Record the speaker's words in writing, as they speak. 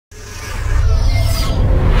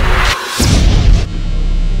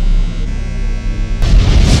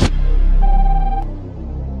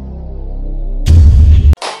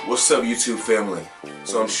What's up, YouTube family?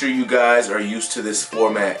 So I'm sure you guys are used to this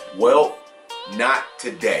format. Well, not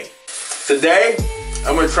today. Today,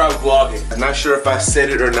 I'm gonna try vlogging. I'm not sure if I said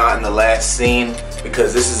it or not in the last scene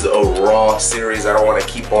because this is a raw series. I don't want to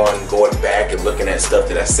keep on going back and looking at stuff.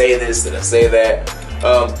 Did I say this? Did I say that?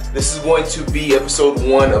 This is going to be episode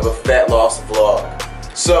 1 of a fat loss vlog.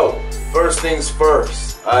 So, first things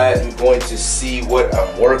first, I am going to see what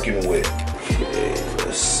I'm working with. Okay,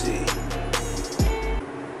 let's see.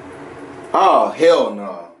 Oh, hell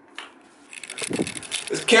no.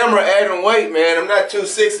 This camera adding weight, man. I'm not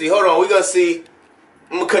 260. Hold on, we gonna see.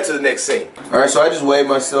 I'm gonna cut to the next scene. Alright, so I just weighed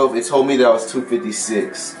myself. It told me that I was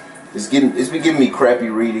 256. It's been giving me crappy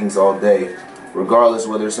readings all day, regardless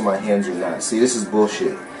whether it's in my hands or not. See, this is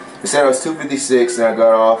bullshit. It said I was 256 and I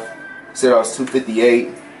got off. It said I was 258.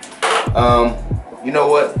 You know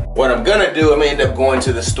what? What I'm gonna do, I'm gonna end up going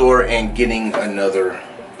to the store and getting another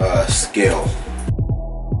scale.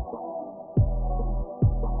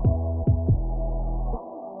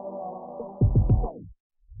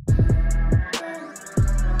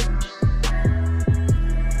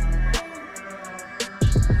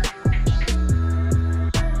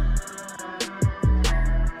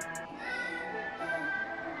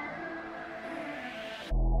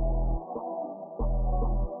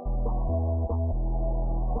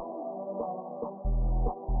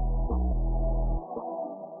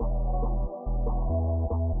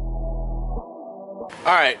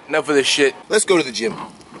 Alright, enough of this shit. Let's go to the gym.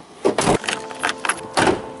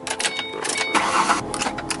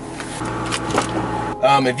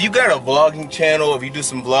 If you got a vlogging channel, if you do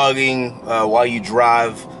some vlogging while you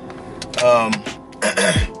drive,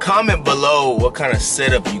 comment below what kind of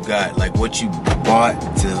setup you got, like what you bought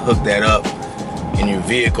to hook that up in your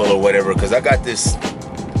vehicle or whatever, because I got this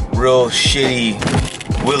real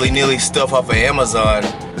shitty willy-nilly stuff off of Amazon.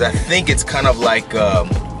 I think it's kind of like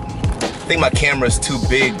I think my camera's too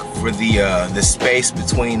big for the space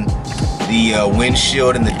between the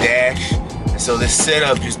windshield and the dash, and so this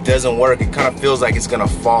setup just doesn't work. It kind of feels like it's gonna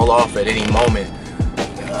fall off at any moment.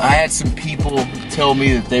 I had some people tell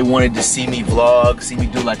me that they wanted to see me vlog, see me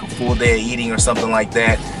do like a full day of eating or something like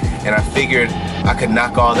that, and I figured I could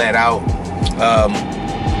knock all that out.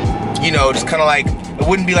 You know, just kind of like, it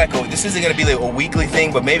wouldn't be like this isn't gonna be like a weekly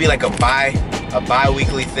thing, but maybe like a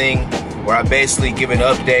bi-weekly thing where I basically give an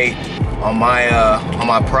update on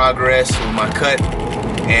my progress with my cut,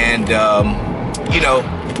 and you know,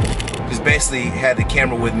 just basically had the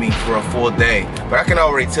camera with me for a full day. But I can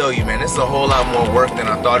already tell you, man, this is a whole lot more work than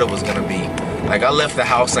I thought it was gonna be. Like, I left the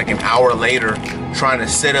house like an hour later trying to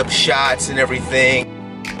set up shots and everything.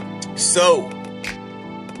 So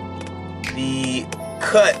the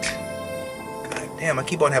cut, god damn, I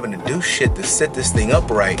keep on having to do shit to set this thing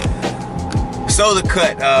up right. So the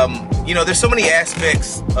cut, you know, there's so many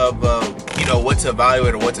aspects of, you know, what to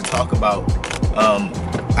evaluate or what to talk about.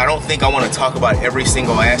 I don't think I want to talk about every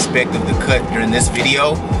single aspect of the cut during this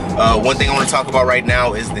video. One thing I want to talk about right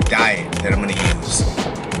now is the diet that I'm going to use.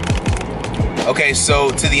 Okay, so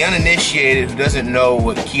to the uninitiated who doesn't know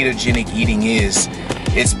what ketogenic eating is,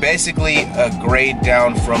 it's basically a grade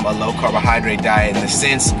down from a low carbohydrate diet in the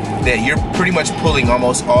sense that you're pretty much pulling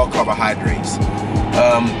almost all carbohydrates.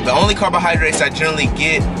 The only carbohydrates I generally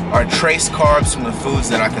get are trace carbs from the foods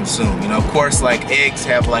that I consume. You know, of course, like eggs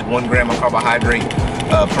have like 1 gram of carbohydrate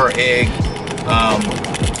per egg.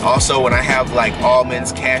 Also, when I have like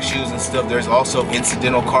almonds, cashews and stuff, there's also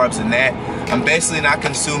incidental carbs in that. I'm basically not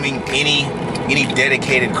consuming any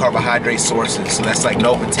dedicated carbohydrate sources. So that's like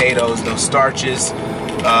no potatoes, no starches,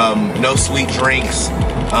 no sweet drinks.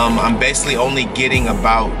 I'm basically only getting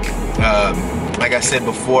about, like I said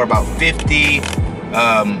before, about 50.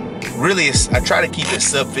 Really, I try to keep it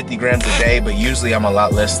sub 50 grams a day, but usually I'm a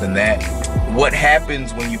lot less than that. What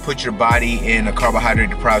happens when you put your body in a carbohydrate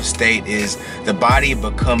deprived state is the body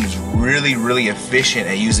becomes really, really efficient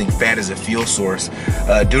at using fat as a fuel source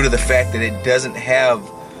due to the fact that it doesn't have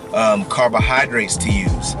carbohydrates to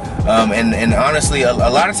use. And honestly, a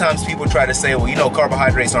lot of times people try to say, well, you know,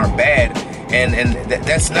 carbohydrates aren't bad. And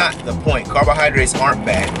that's not the point. Carbohydrates aren't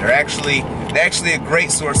bad. They're actually a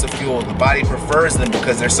great source of fuel. The body prefers them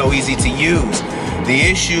because they're so easy to use. The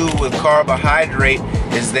issue with carbohydrate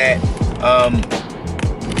is that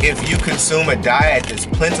if you consume a diet that's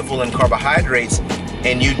plentiful in carbohydrates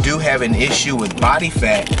and you do have an issue with body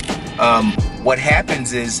fat, what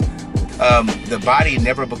happens is the body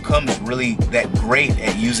never becomes really that great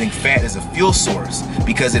at using fat as a fuel source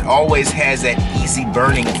because it always has that easy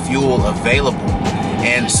burning fuel available.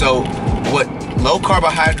 And so what low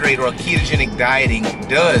carbohydrate or ketogenic dieting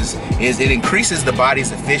does is it increases the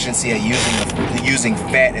body's efficiency at using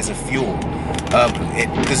fat as a fuel.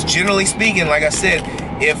 Because generally speaking, like I said,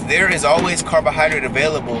 if there is always carbohydrate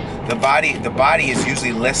available, the body is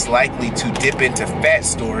usually less likely to dip into fat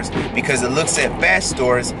stores, because it looks at fat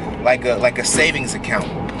stores like a savings account.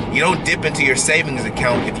 You don't dip into your savings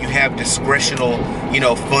account if you have discretional,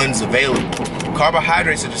 funds available.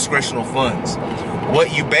 Carbohydrates are discretional funds.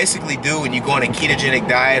 What you basically do when you go on a ketogenic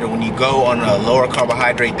diet, or when you go on a lower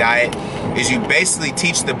carbohydrate diet, is you basically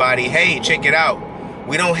teach the body, hey, check it out.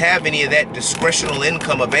 We don't have any of that discretional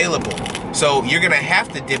income available. So you're gonna have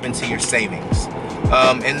to dip into your savings.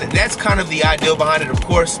 And that's kind of the ideal behind it. Of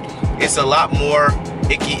course, it's a lot more,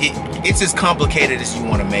 it's as complicated as you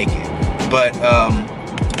wanna make it. But,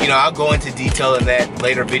 I'll go into detail in that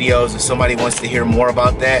later videos if somebody wants to hear more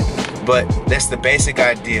about that. But that's the basic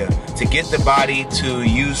idea, to get the body to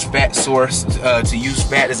use fat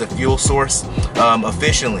as a fuel source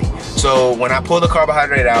efficiently. So when I pull the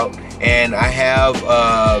carbohydrate out and I have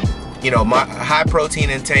my high protein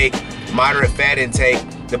intake, moderate fat intake,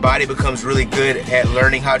 the body becomes really good at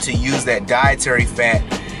learning how to use that dietary fat.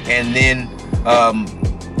 And then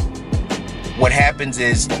what happens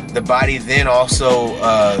is the body then also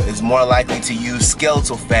is more likely to use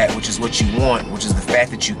skeletal fat, which is what you want, which is the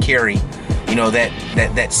fat that you carry,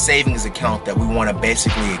 that savings account that we want to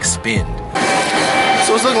basically expend.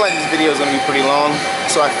 So it's looking like this video is going to be pretty long,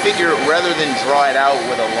 so I figure rather than draw it out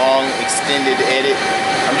with a long extended edit,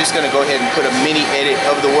 I'm just going to go ahead and put a mini edit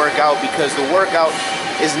of the workout, because the workout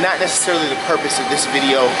is not necessarily the purpose of this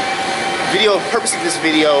video. The purpose of this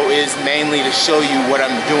video is mainly to show you what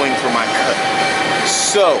I'm doing for my cut.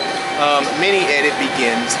 So, mini edit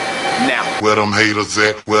begins now. Where them haters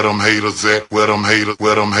at? Where them haters at? Where them haters?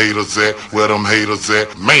 Where them haters at? Where them haters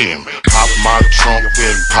at? Man, pop my trunk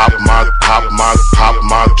and pop my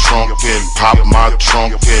trunk and pop my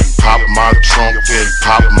trunk and pop my trunk and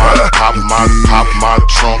pop my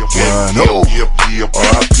trunk and R.I.P.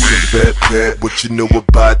 the fat, what you know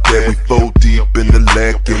about that? We 4 deep in the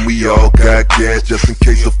lack and we all got gas, just in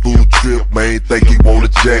case a food trip, man, think he wanna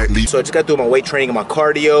jack. So I just got through my weight training and my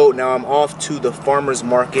cardio. Now I'm off to the farmer's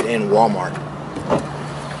market in Walmart.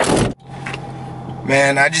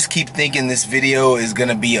 Man, I just keep thinking this video is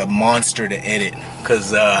gonna be a monster to edit,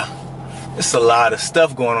 because there's a lot of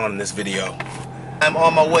stuff going on in this video. I'm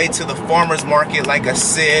on my way to the farmer's market, like I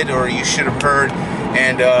said, or you should have heard,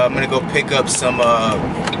 and I'm gonna go pick up some of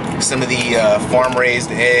the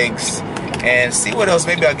farm-raised eggs and see what else.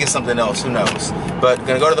 Maybe I'll get something else, who knows. But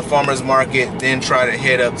gonna go to the farmer's market, then try to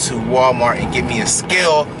head up to Walmart and get me a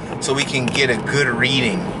scale so we can get a good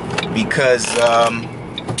reading, because I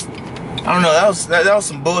don't know, that was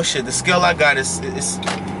some bullshit. The scale I got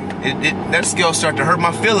that scale started to hurt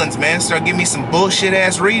my feelings, man. Start giving me some bullshit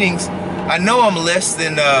ass readings. I know I'm less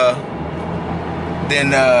than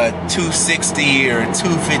 260 or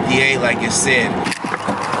 258 like it said.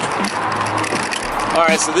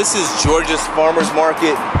 Alright, so this is Georgia's Farmers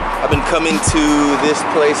Market. I've been coming to this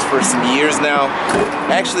place for some years now.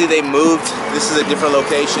 Actually, they moved. This is a different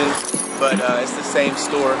location, but it's the same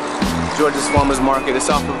store. Georgia's Farmers Market. It's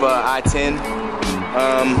off of I-10.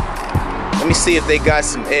 Let me see if they got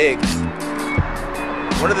some eggs.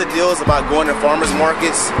 One of the deals about going to farmers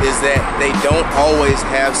markets is that they don't always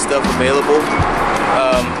have stuff available.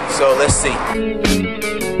 So let's see.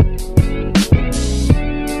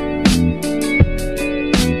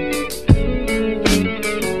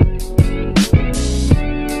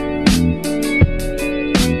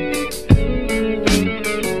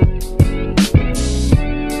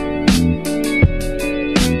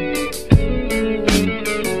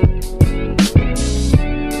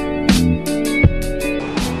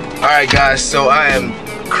 Alright guys, so I am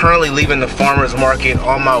currently leaving the farmer's market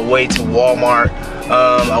on my way to Walmart.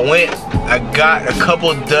 I got a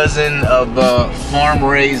couple dozen of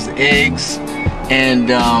farm-raised eggs and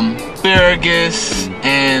asparagus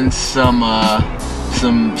and some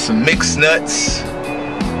mixed nuts.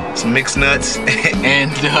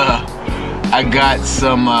 And I got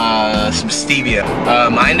some stevia.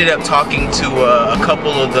 I ended up talking to a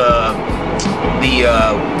couple of the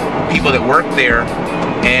people that work there,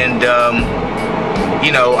 and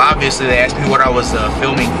obviously they asked me what I was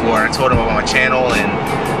filming for. I told them about my channel, and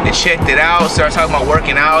they checked it out, started talking about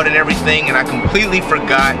working out and everything, and I completely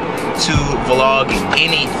forgot to vlog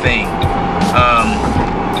anything.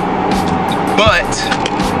 But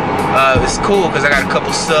it's cool because I got a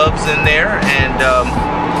couple subs in there, and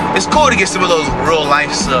it's cool to get some of those real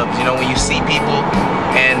life subs, when you see people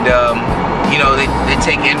and they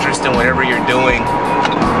take interest in whatever you're doing.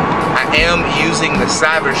 I am using the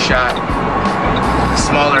Cyber Shot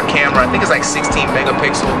smaller camera. I think it's like 16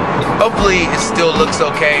 megapixel. Hopefully it still looks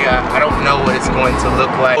okay. I don't know what it's going to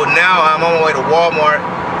look like. But now I'm on my way to Walmart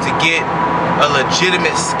to get a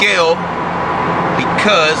legitimate scale,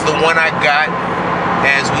 because the one I got,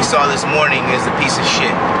 as we saw this morning, is a piece of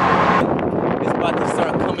shit. It's about to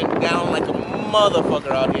start coming down like a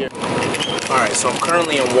motherfucker out here. Alright, so I'm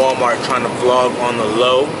currently in Walmart trying to vlog on the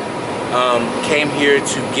low. Came here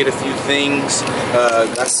to get a few things.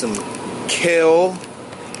 Got some kale.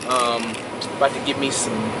 About to get me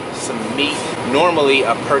some meat. Normally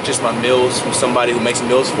I purchase my meals from somebody who makes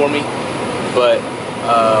meals for me, but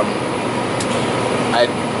I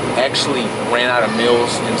actually ran out of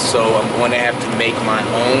meals, and so I'm going to have to make my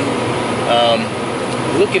own.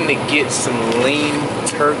 Looking to get some lean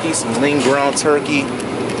turkey, some lean ground turkey.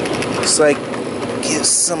 Looks like get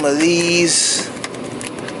some of these.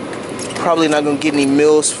 Probably not gonna get any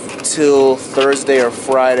meals till Thursday or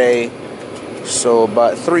Friday, so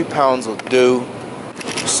about 3 pounds will do.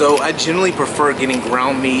 So I generally prefer getting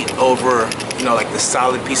ground meat over, you know, like the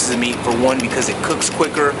solid pieces of meat, for one, because it cooks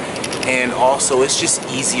quicker, and also it's just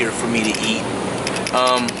easier for me to eat.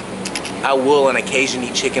 I will on occasion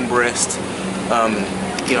eat chicken breast,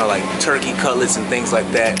 you know, like turkey cutlets and things like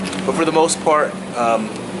that, but for the most part, at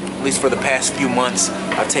least for the past few months,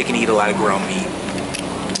 I've taken to eat a lot of ground meat.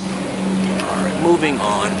 Alright, moving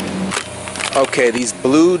on. Okay, these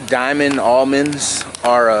blue diamond almonds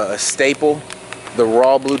are a staple. The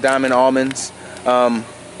raw blue diamond almonds. You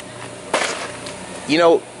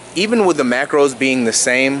know, even with the macros being the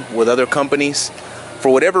same with other companies,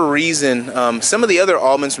 for whatever reason, some of the other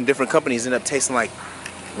almonds from different companies end up tasting like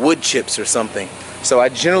wood chips or something. So I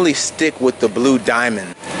generally stick with the blue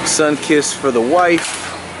diamond. Sun kiss for the wife.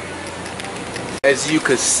 As you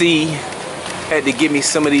could see, had to give me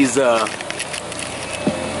some of these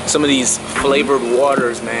flavored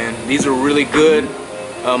waters, man. These are really good.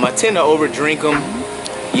 I tend to overdrink them.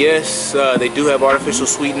 Yes, they do have artificial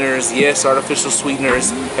sweeteners. Yes, artificial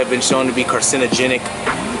sweeteners have been shown to be carcinogenic,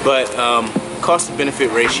 but cost to benefit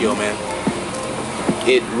ratio, man.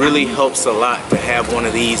 It really helps a lot to have one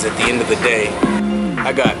of these at the end of the day.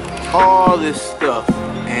 I got all this stuff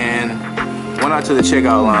and went out to the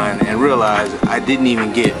checkout line and realized I didn't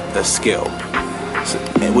even get a scale,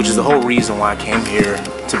 which is the whole reason why I came here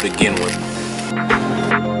to begin with.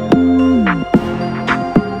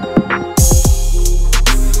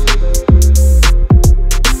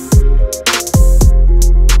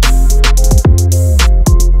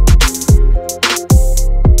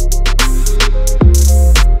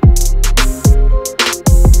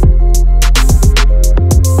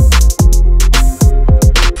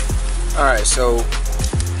 Alright, so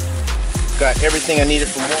got everything I needed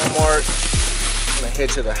from Walmart. I'm gonna head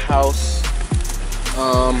to the house.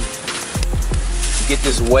 Get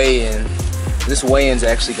this weigh-in. This weigh-in's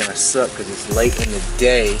actually gonna suck because it's late in the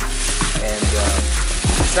day, and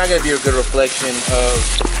it's not gonna be a good reflection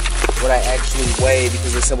of what I actually weigh,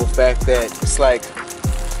 because of the simple fact that it's like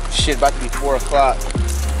shit about to be 4 o'clock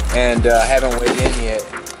and I haven't weighed in yet.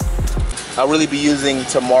 I'll really be using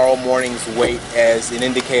tomorrow morning's weight as an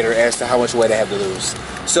indicator as to how much weight I have to lose.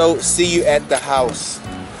 So see you at the house.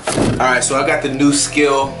 Alright, so I got the new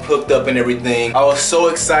scale hooked up and everything. I was so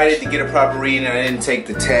excited to get a proper reading, and I didn't take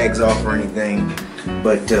the tags off or anything.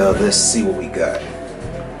 But let's see what we got.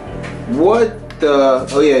 What the...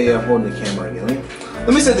 Oh yeah, I'm holding the camera again.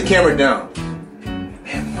 Let me set the camera down. Man,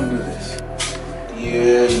 let me do this.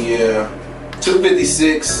 Yeah.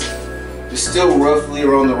 256. It's still roughly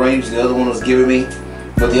around the range the other one was giving me.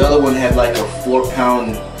 But the other one had like a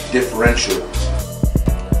 4-pound differential.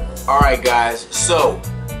 Alright guys, so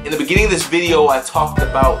in the beginning of this video I talked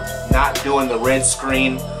about not doing the red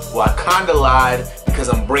screen. Well, I kinda lied, because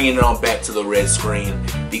I'm bringing it on back to the red screen,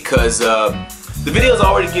 because the video is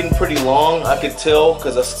already getting pretty long, I could tell,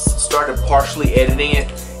 because I started partially editing it,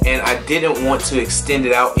 and I didn't want to extend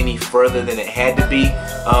it out any further than it had to be.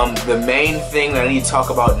 The main thing that I need to talk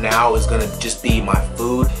about now is gonna just be my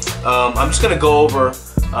food. I'm just gonna go over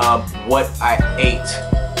what I ate.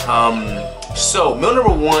 So, meal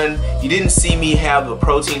number one, you didn't see me have a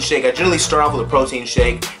protein shake. I generally start off with a protein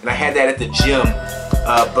shake, and I had that at the gym,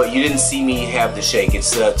 but you didn't see me have the shake.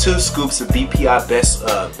 It's 2 scoops of BPI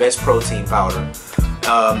best protein powder.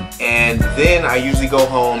 And then I usually go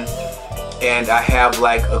home and I have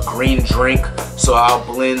like a green drink, so I'll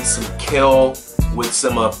blend some kale with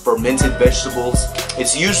some fermented vegetables.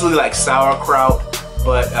 It's usually like sauerkraut,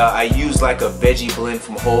 but I use like a veggie blend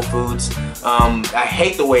from Whole Foods. I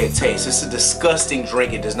hate the way it tastes. It's a disgusting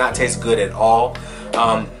drink. It does not taste good at all.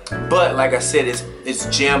 But like I said, it's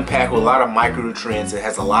jam-packed with a lot of micronutrients. It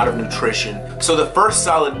has a lot of nutrition. So the first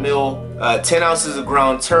solid meal, 10 ounces of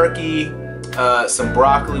ground turkey, some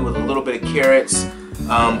broccoli with a little bit of carrots,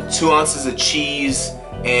 2 ounces of cheese,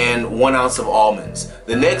 and 1 ounce of almonds.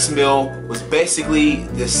 The next meal was basically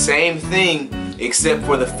the same thing, except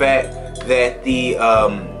for the fact that the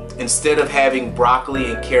instead of having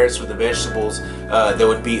broccoli and carrots with the vegetables, there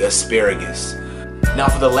would be asparagus. Now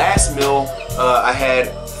for the last meal, I had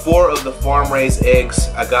 4 of the farm-raised eggs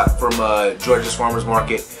I got from Georgia's Farmers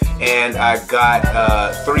Market, and I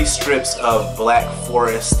got 3 strips of Black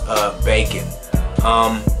Forest bacon.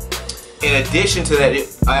 In addition to that,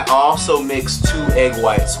 I also mixed 2 egg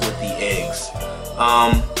whites with the eggs.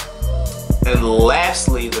 And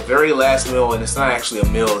lastly, the very last meal, and it's not actually a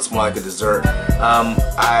meal, it's more like a dessert,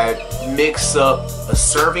 I mix up a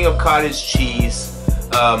serving of cottage cheese,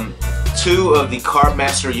 2 of the Carb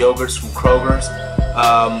Master yogurts from Kroger's,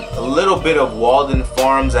 a little bit of Walden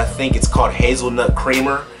Farms, I think it's called hazelnut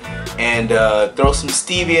creamer, and throw some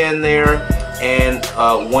stevia in there, and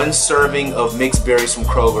 1 serving of mixed berries from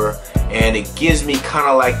Kroger, and it gives me kind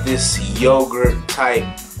of like this yogurt type.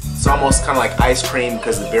 It's almost kind of like ice cream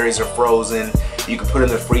because the berries are frozen. You can put it in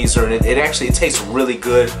the freezer, and it tastes really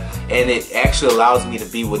good, and it actually allows me to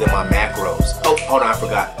be within my macros. Oh, hold on, I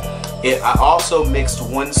forgot. I also mixed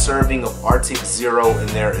 1 serving of Arctic Zero in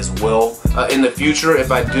there as well. In the future,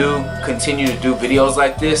 if I do continue to do videos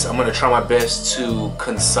like this, I'm going to try my best to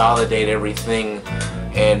consolidate everything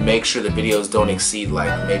and make sure the videos don't exceed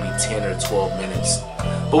like maybe 10 or 12 minutes.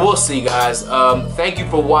 But we'll see, guys. Thank you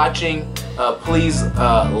for watching. Please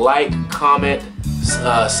like, comment,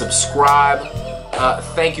 subscribe.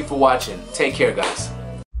 Thank you for watching. Take care, guys.